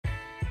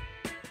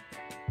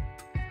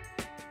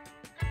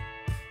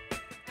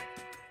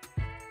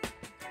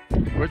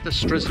We're at the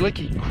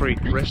Strzelecki Creek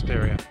rest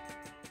area.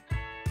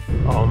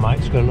 Oh mate,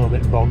 it's got a little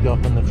bit bogged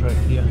up in the track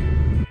here.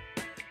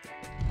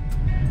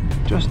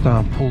 Just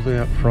pulled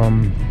out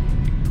from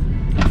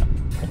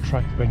a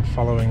track been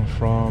following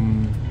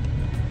from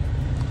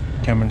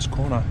Cameron's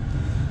Corner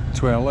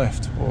to our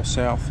left or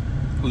south,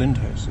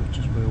 Lyndhurst, which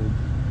is where we'll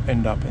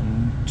end up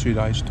in 2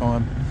 days'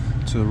 time.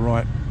 To the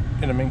right,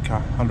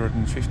 Innamincka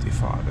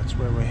 155. That's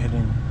where we're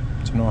heading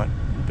tonight,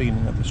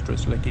 beginning of the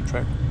Strzelecki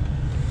track.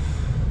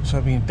 So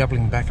I've been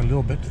doubling back a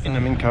little bit.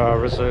 Innamincka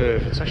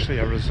Reserve. It's actually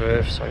a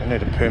reserve, so you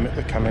need a permit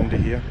to come into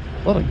here.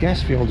 A lot of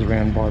gas fields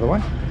around, by the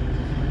way.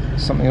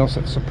 Something else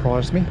that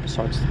surprised me,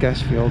 besides the gas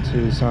fields,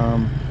 is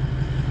the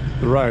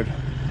road.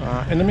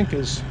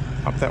 Innamincka's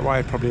up that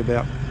way, probably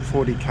about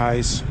 40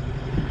 k's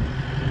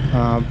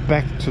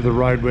back to the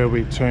road where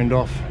we turned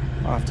off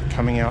after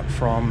coming out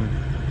from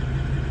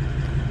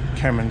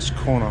Cameron's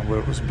Corner, where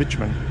it was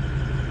bitumen.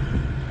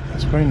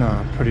 It's been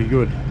pretty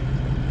good.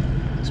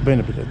 It's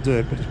been a bit of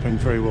dirt, but it's been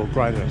very well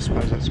graded. I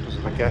suppose that's because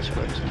of the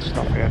gasworks and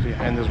stuff out here,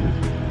 and there's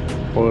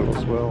oil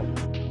as well.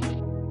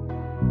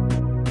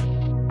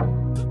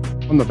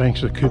 On the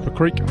banks of Cooper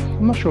Creek.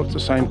 I'm not sure it's the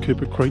same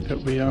Cooper Creek that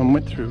we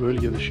went through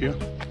earlier this year.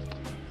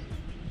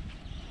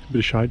 A bit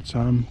of shade. It's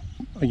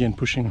again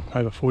pushing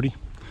over 40.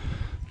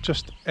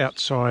 Just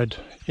outside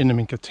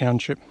Innamincka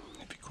Township,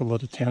 if you call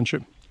it a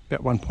township,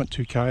 about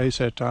 1.2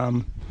 k's at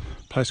a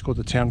place called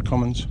the Town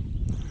Commons.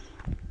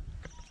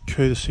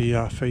 Courtesy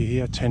fee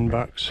here,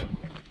 $10.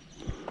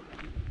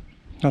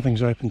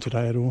 Nothing's open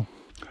today at all.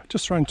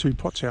 Just thrown 2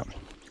 pots out.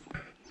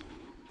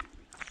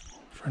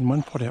 Thrown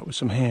 1 pot out with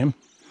some ham.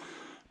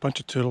 A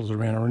bunch of turtles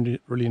around. I'm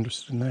really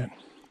interested in that.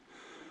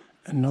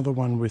 Another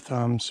one with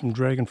some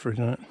dragon fruit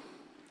in it.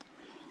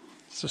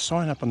 There's a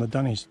sign up on the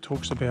dunnies that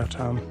talks about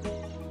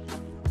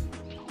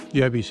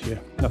yobies here.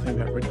 Nothing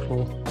about red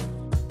claw.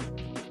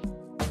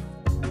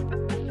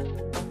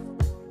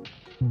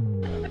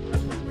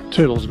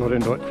 Turtles got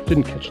into it.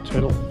 Didn't catch a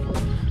turtle.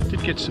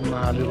 Did get some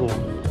little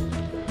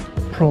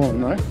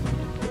prawn though.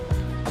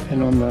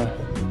 And on the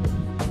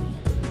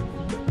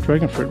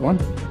dragon fruit one,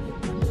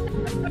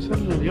 is that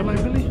a little yellow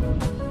belly?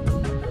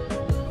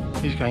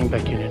 He's going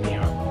back in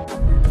anyhow.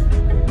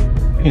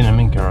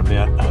 Innamincka are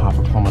about half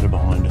a kilometre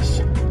behind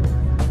us.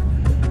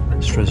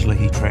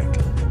 Strzelecki track.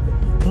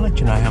 I'll let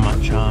you know how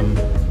much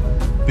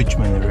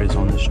bitumen there is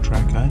on this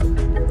track, eh?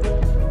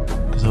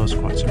 Because I was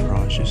quite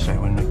surprised yesterday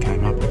when we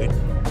came up a bit.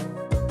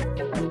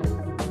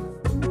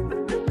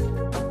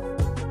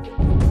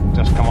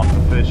 Just come off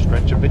the first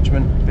stretch of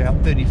bitumen,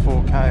 about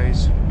 34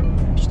 k's,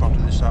 just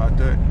onto this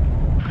dirt.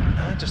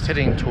 Just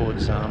heading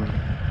towards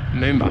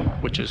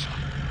Innamincka, which is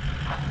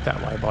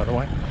that way, by the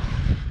way.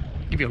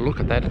 Give you a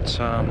look at that. It's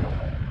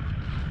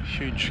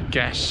huge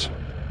gas,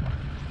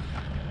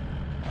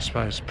 I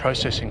suppose,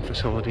 processing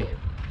facility.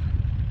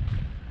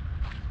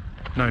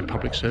 No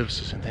public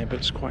services in there, but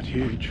it's quite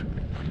huge.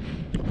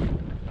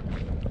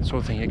 The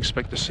sort of thing you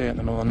expect to see out in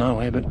the middle of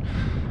nowhere, but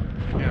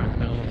yeah, in the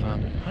middle of,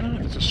 I don't know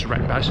if it's a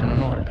Surat basin or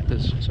not, but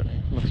there's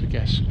certainly lots of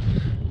gas.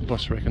 The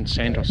boss reckons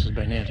Santos has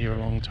been out here a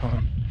long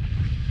time.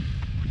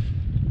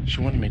 She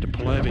wanted me to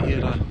pull over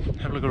here to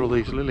have a look at all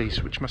these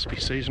lilies, which must be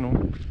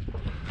seasonal.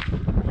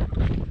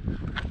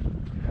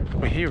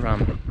 We're here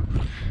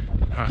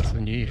after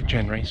the New Year,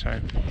 January, so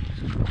if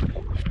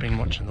you've been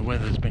watching the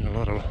weather, there's been a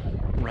lot of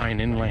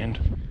rain inland,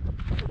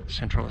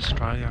 Central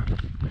Australia,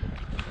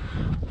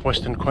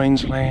 Western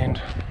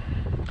Queensland,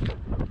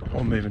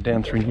 all moving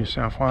down through New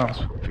South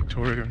Wales,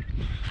 Victoria and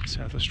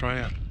South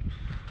Australia.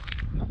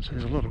 So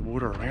there's a lot of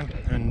water around,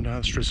 and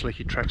the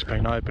Strzelecki track's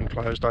been open,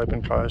 closed,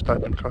 open, closed,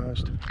 open,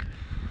 closed.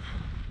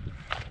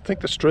 I think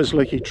the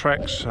Strzelecki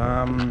track's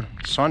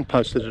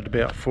signposted at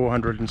about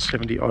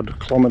 470 odd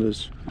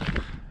kilometres.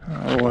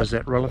 Why is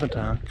that relevant?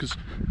 Because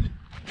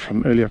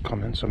from earlier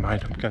comments I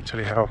made, I'm going to tell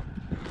you how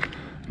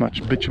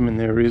much bitumen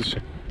there is.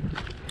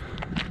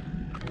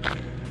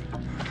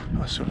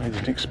 I certainly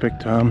didn't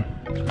expect the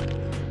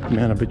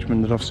amount of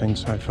bitumen that I've seen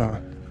so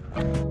far.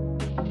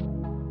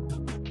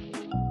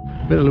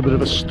 A little bit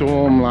of a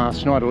storm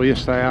last night or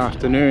yesterday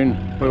afternoon.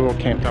 We were all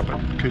camped up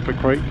at Cooper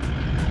Creek.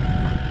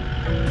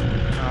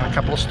 A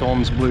couple of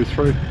storms blew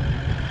through,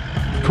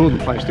 cooled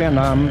the place down.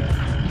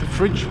 The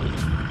fridge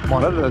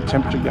monitor, the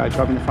temperature gauge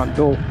up in the front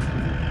door,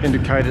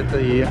 indicated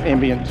the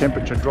ambient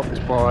temperature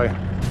dropped by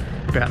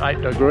about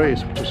 8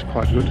 degrees, which is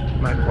quite good,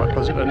 made it quite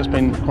pleasant. And it's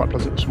been quite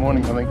pleasant this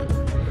morning, I think.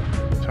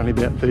 It's only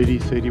about 30,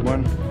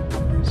 31,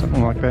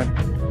 something like that.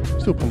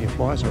 Still plenty of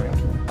flies around,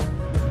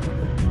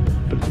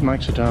 but it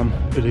makes it a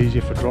bit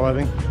easier for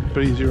driving, a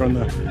bit easier on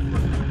the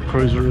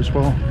cruiser as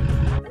well.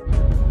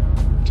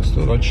 Just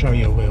thought I'd show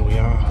you where we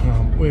are.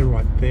 We're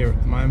right there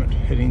at the moment,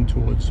 heading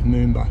towards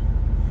Innamincka,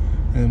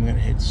 and then we're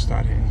going to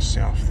start heading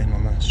south then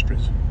on the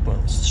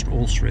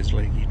all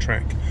Strzelecki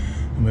track,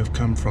 and we've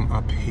come from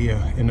up here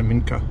in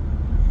Innamincka.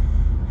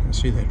 You can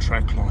see that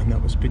track line,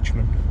 that was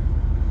bitumen.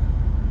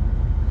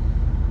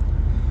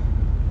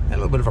 Had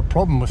a little bit of a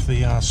problem with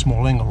the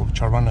small angle,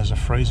 which I run as a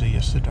freezer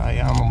yesterday.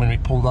 And when we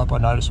pulled up, I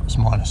noticed it was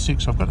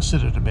 -6. I've got to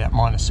sit at about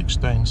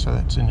 -16, so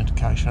that's an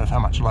indication of how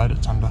much load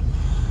it's under.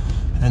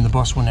 And the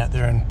boss went out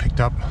there and picked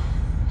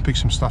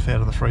some stuff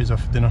out of the freezer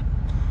for dinner.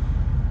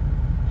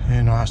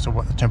 And I asked her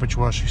what the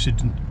temperature was. She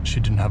said she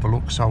didn't have a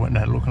look, so I went and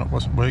had a look and it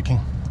wasn't working.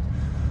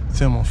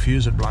 Thermal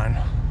fuse had blown,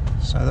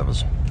 so that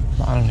was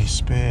my only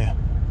spare.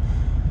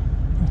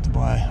 I have to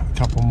buy a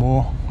couple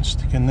more,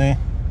 stick in there.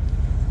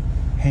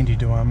 Handy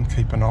to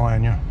keep an eye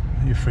on your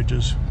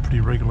fridges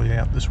pretty regularly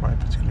out this way,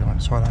 particularly when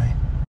it's hot, eh?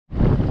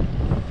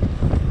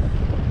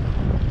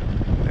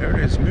 There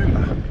it is,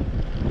 Moomba.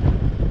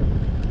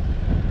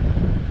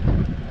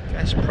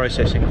 Gas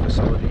processing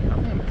facility. I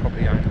think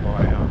probably owned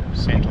by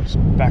Santos.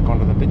 Back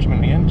onto the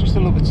bitumen again, just a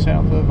little bit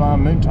south of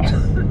Moomba.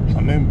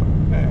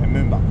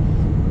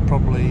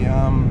 Probably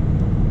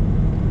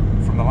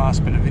from the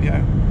last bit of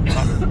video,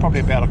 probably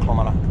about 1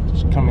 kilometre.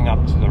 Just coming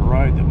up to the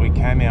road that we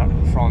came out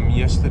from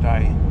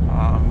yesterday,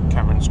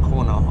 Cameron's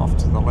Corner, off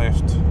to the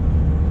left.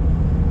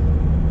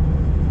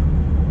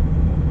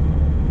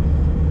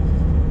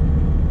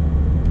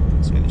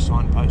 See the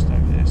signpost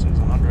over there says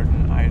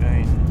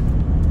 118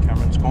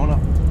 Cameron's Corner.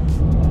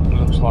 It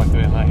looks like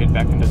we're going to head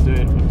back into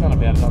dirt. We've done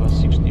about another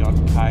 60 odd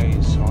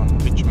k's on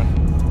bitumen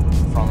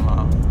from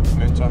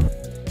Moonta.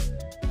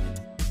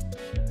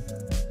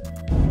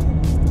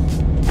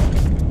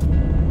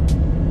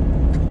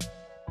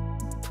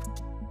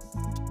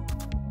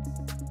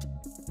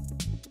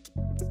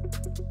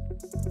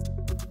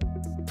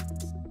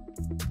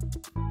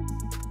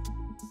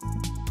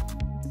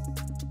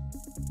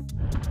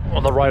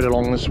 Well, the road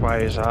along this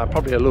way is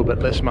probably a little bit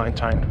less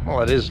maintained.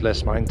 Well, it is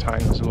less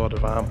maintained. There's a lot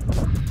of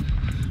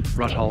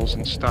rut holes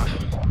and stuff.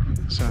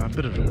 So a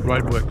bit of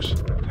roadworks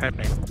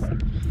happening.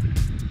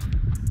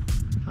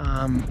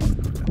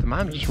 At the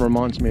moment, it just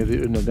reminds me of the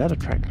Innamincka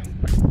track.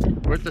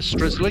 We're at the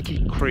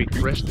Strzelecki Creek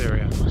rest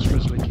area.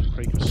 Strzelecki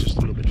Creek is just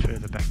a little bit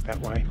further back that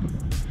way.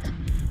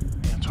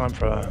 Now, time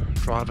for a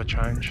driver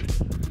change.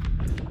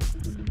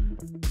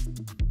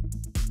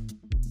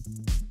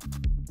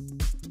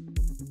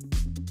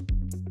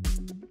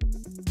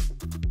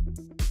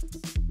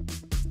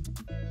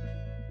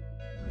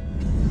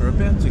 We're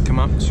about to come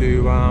up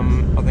to,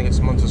 I think it's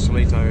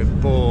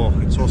Montesolito Bore.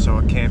 It's also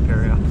a camp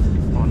area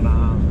on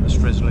the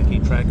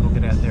Strezleki track. We'll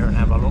get out there and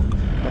have a look.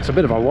 It's a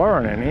bit of a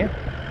warren in here.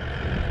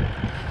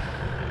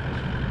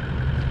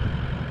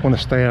 Want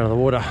to stay out of the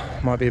water,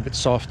 might be a bit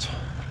soft.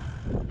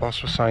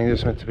 Boss was saying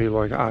there's meant to be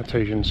like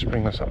artesian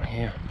spring or something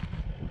here.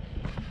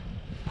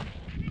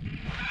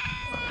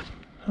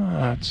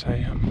 I'd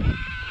say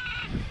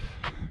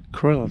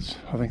corellas,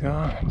 I think there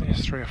are.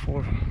 There's 3 or 4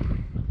 of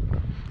them.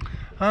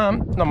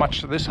 Not much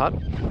to this hut.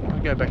 I'll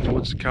go back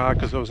towards the car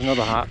because there was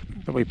another hut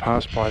that we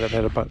passed by that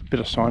had a bit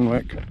of sign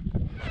work.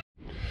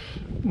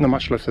 Not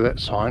much left of that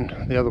sign.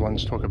 The other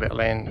ones talk about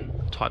land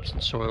types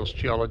and soils,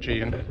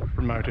 geology and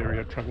remote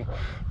area travel.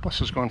 Boss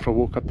has gone for a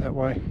walk up that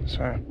way,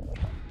 so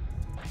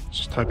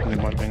just hoping there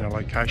might have been a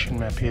location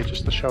map here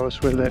just to show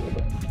us where that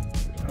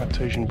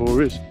artesian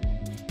bore is.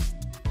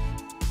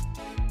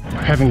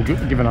 I haven't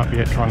given up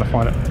yet trying to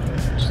find it.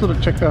 Just thought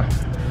I'd check the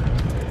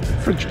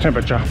fridge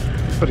temperature.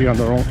 Pretty on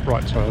the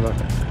right side of the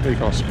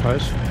vehicle, I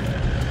suppose.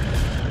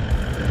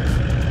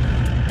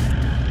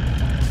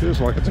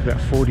 Feels like it's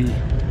about 40,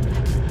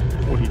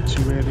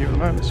 42 out here at the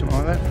moment, something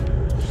like that.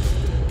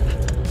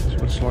 That's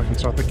what it's like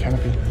inside the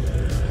canopy.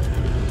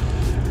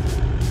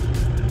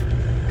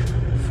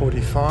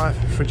 45,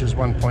 fridge is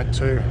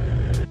 1.2.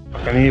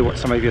 I can hear what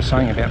some of you are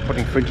saying about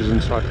putting fridges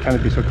inside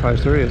canopies or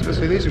closed areas. But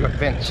see, these have got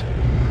vents,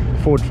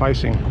 forward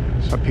facing,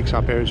 so it picks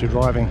up areas you're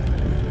driving.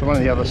 The one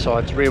on the other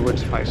side's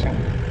rearwards facing.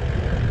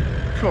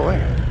 Cool, eh?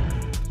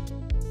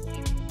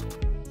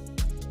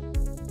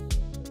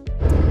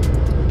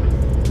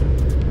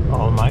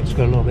 Oh, mate's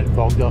got a little bit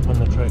bogged up on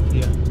the track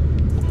here.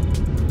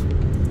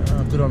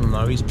 Good on him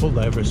though, he's pulled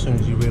over as soon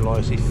as he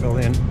realised he fell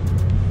in.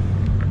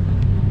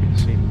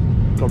 See,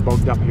 got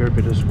bogged up here a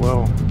bit as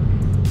well.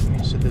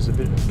 He said there's a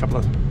couple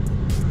of,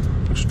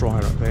 looks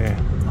drier up there,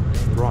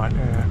 right,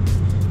 yeah.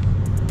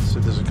 So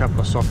there's a couple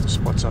of softer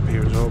spots up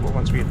here as well, but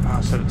once we get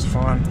past that it's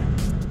fine.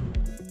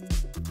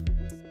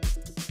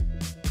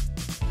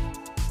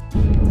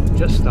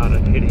 Just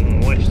started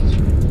heading west,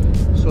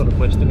 sort of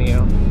west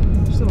anyhow.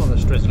 Still on the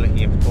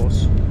Strzelecki, of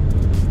course.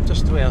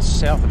 Just to our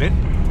south a bit.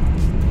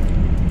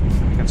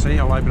 You can see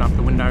I'll open up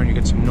the window and you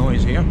get some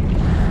noise here.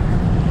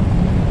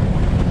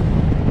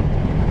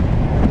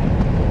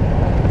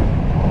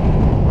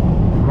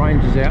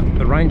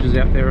 The ranges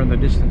out there in the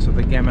distance of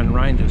the Gammon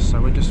Ranges,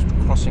 so we're just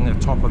crossing the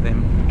top of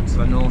them. It's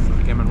the north of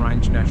the Gammon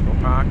Range National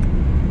Park.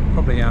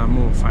 Probably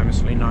more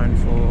famously known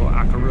for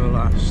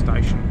Akarula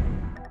Station.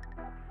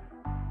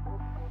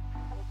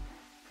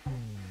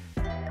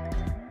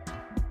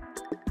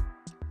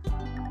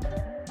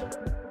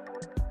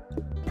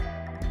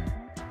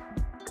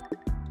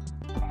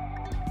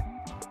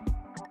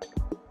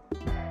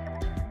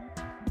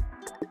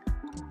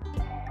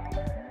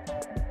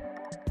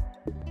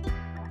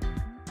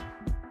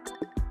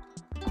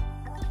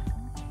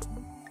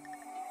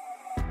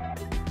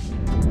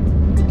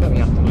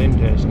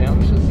 Lyndhurst. Now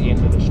this is the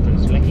end of the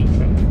Strzelecki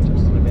track,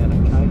 just in about a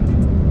K.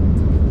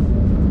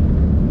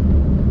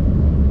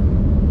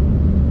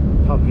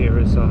 Pub here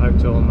is a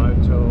hotel,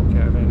 motel,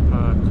 caravan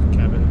park,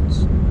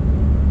 cabins.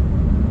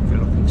 If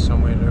you're looking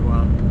somewhere to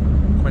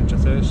quench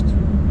your thirst,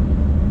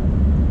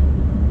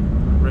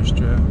 rest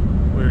your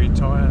weary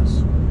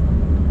tyres.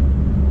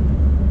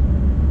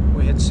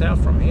 We head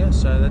south from here,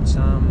 so that's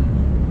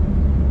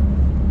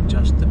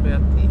just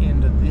about the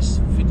end of this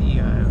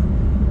video.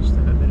 Just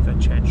have a bit of a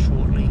chat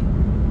shortly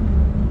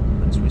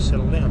once we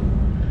settle down.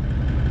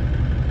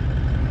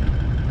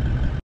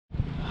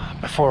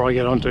 Before I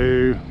get on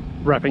to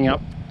wrapping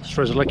up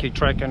Strzelecki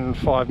track in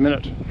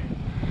 5-minute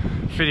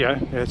video,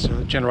 yeah, it's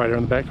a generator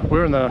in the back.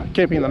 We're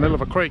camping in the middle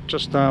of a creek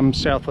just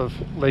south of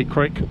Lee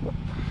Creek.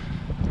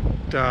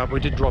 We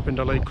did drop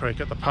into Lee Creek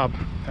at the pub.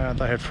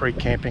 They have free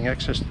camping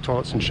access to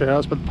toilets and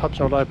showers, but the pub's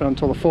not open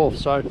until the 4th,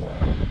 so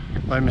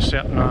they missed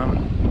out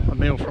on a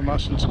meal from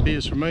us and some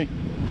beers from me.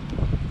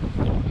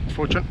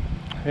 Fortunate.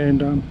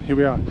 And here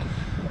we are.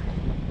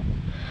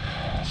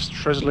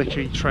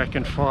 Strzelecki track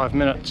in 5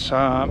 minutes.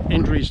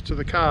 Injuries to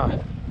the car.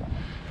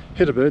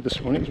 Hit a bird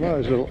this morning. It was one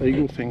of those little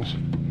eagle things.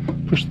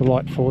 Push the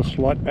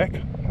light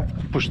back.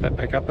 Push that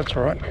back up, that's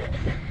alright.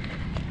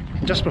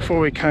 Just before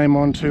we came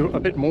on to a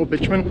bit more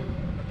bitumen,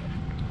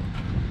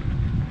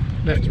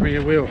 left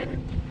rear wheel,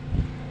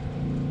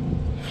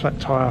 flat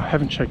tyre.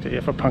 Haven't checked it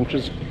yet for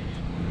punctures.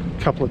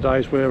 A couple of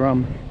days. We're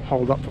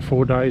holed up for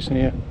 4 days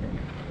near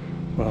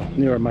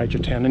a major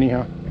town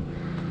anyhow,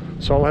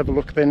 so I'll have a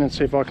look then and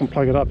see if I can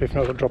plug it up. If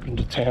not, I'll drop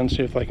into town,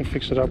 see if they can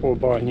fix it up or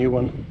buy a new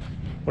one,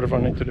 whatever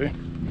I need to do.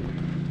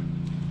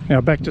 Now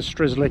back to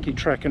Strzelecki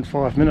track in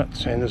 5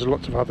 minutes, and there's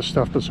lots of other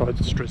stuff besides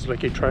the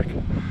Strzelecki track.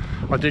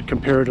 I did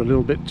compare it a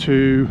little bit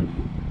to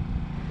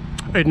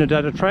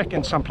Innamincka track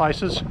in some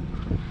places.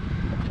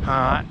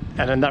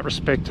 And in that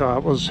respect,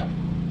 it was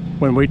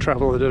when we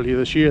travelled earlier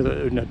this year,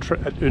 the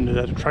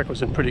Innamincka track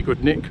was in pretty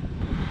good nick.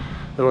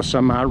 There were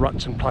some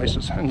ruts in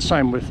places, and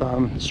same with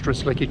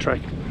Strzelecki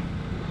track.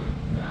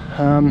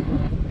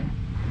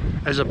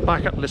 As a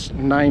bucket list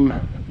name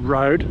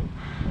road,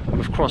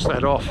 we've crossed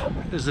that off.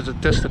 Is it a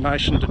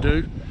destination to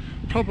do?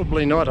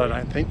 Probably not, I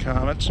don't think.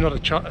 It's not a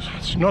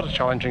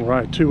challenging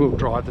road, 2-wheel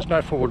drive. There's no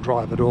 4-wheel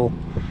drive at all.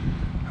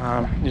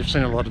 You've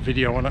seen a lot of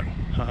video on it,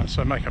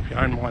 so make up your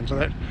own minds of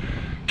that.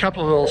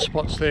 Couple of little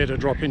spots there to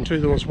drop into.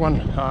 There was one,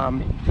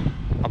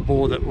 a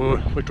bore that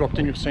we dropped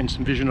in. You've seen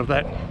some vision of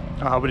that.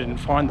 We didn't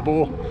find the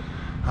bore.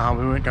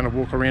 We weren't going to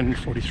walk around in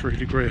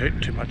 43-degree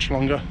heat too much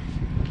longer,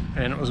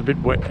 and it was a bit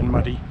wet and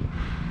muddy,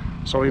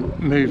 so we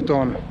moved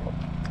on.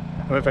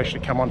 We've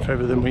actually come on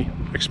further than we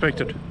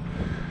expected.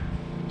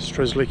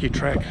 Strzelecki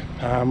track.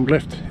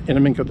 Left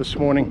Innamincka this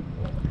morning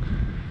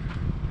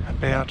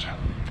about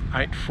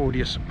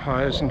 8:40 I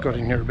suppose, and got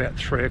in here about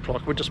 3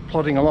 o'clock. We're just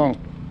plodding along,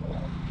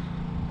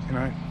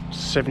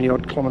 70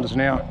 odd kilometres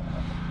an hour.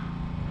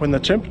 When the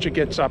temperature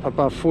gets up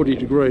above 40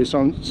 degrees,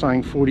 I'm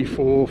saying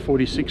 44,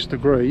 46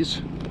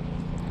 degrees,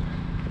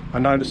 I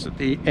notice that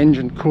the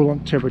engine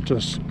coolant temperature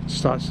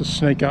starts to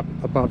sneak up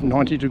above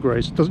 90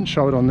 degrees. It doesn't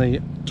show it on the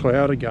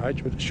Toyota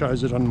gauge, but it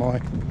shows it on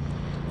my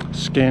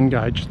scan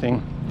gauge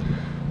thing.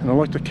 And I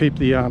like to keep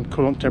the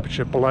coolant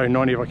temperature below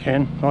 90 if I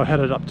can. I had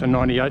it up to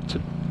 98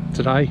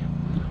 today.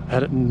 I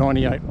had it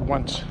 98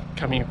 once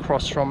coming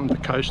across from the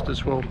coast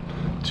as well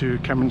to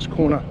Cameron's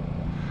Corner.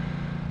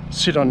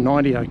 Sit on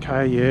 90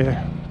 okay,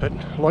 yeah, but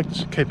I like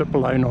to keep it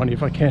below 90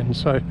 if I can.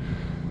 So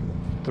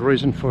the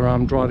reason for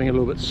driving a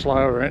little bit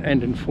slower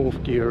and in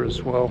 4th gear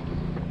as well.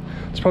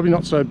 It's probably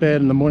not so bad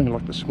in the morning.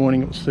 Like this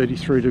morning it was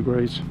 33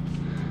 degrees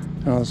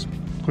and I was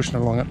pushing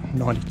along at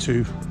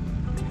 92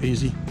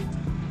 easy,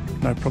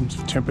 no problems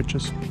with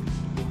temperatures.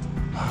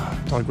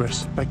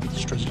 Digress, back to the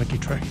Strzelecki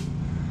track.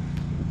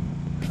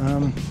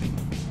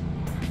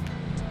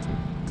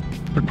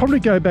 We'd probably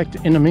go back to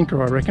Innamincka,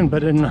 I reckon,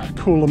 but in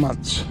cooler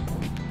months.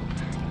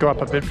 Go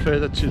up a bit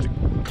further to the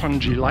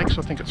Kennym Lakes,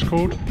 I think it's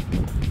called. I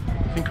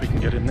think we can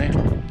get in there.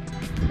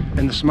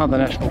 And there's some other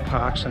national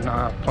parks and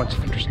points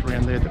of interest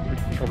around there that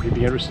we'd probably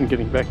be interested in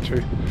getting back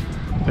to.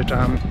 But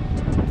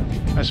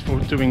as for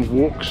doing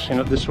walks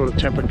at this sort of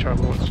temperature,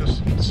 well, it's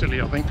just silly,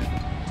 I think.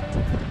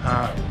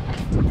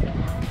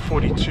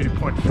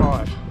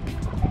 42.5.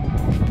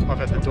 I've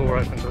had the door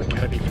open to the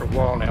canopy for a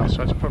while now,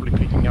 so it's probably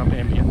picking up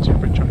ambient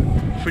temperature.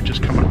 Fridge has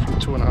come up from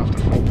 2.5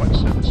 to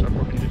 4.7, so I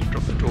probably need to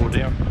drop the door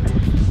down.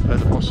 Though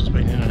the boss has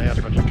been in and out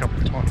of it a couple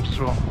of times as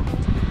well.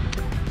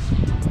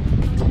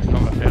 And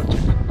I'm about to.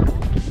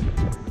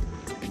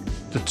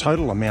 The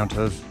total amount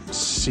of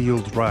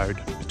sealed road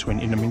between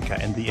Innamincka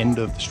and the end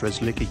of the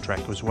Strzelecki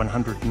track was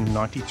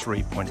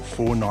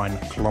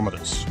 193.49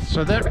 kilometres.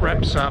 So that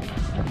wraps up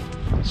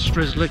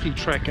Strzelecki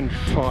track in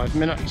 5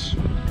 minutes.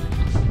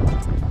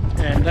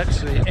 And that's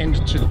the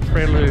end to the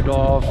prelude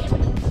of,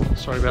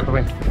 sorry about the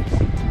wind,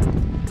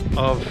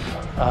 of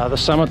the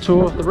summer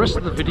tour. The rest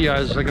of the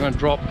videos are going to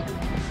drop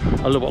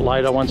a little bit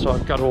later once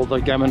I've got all the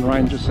gammon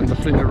ranges and the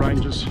flinder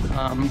ranges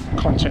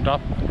content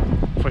up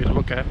for you to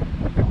look at.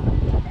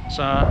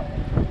 So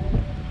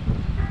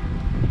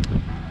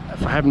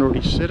if I haven't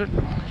already said it,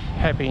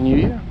 Happy New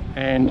Year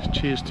and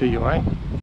cheers to you, eh?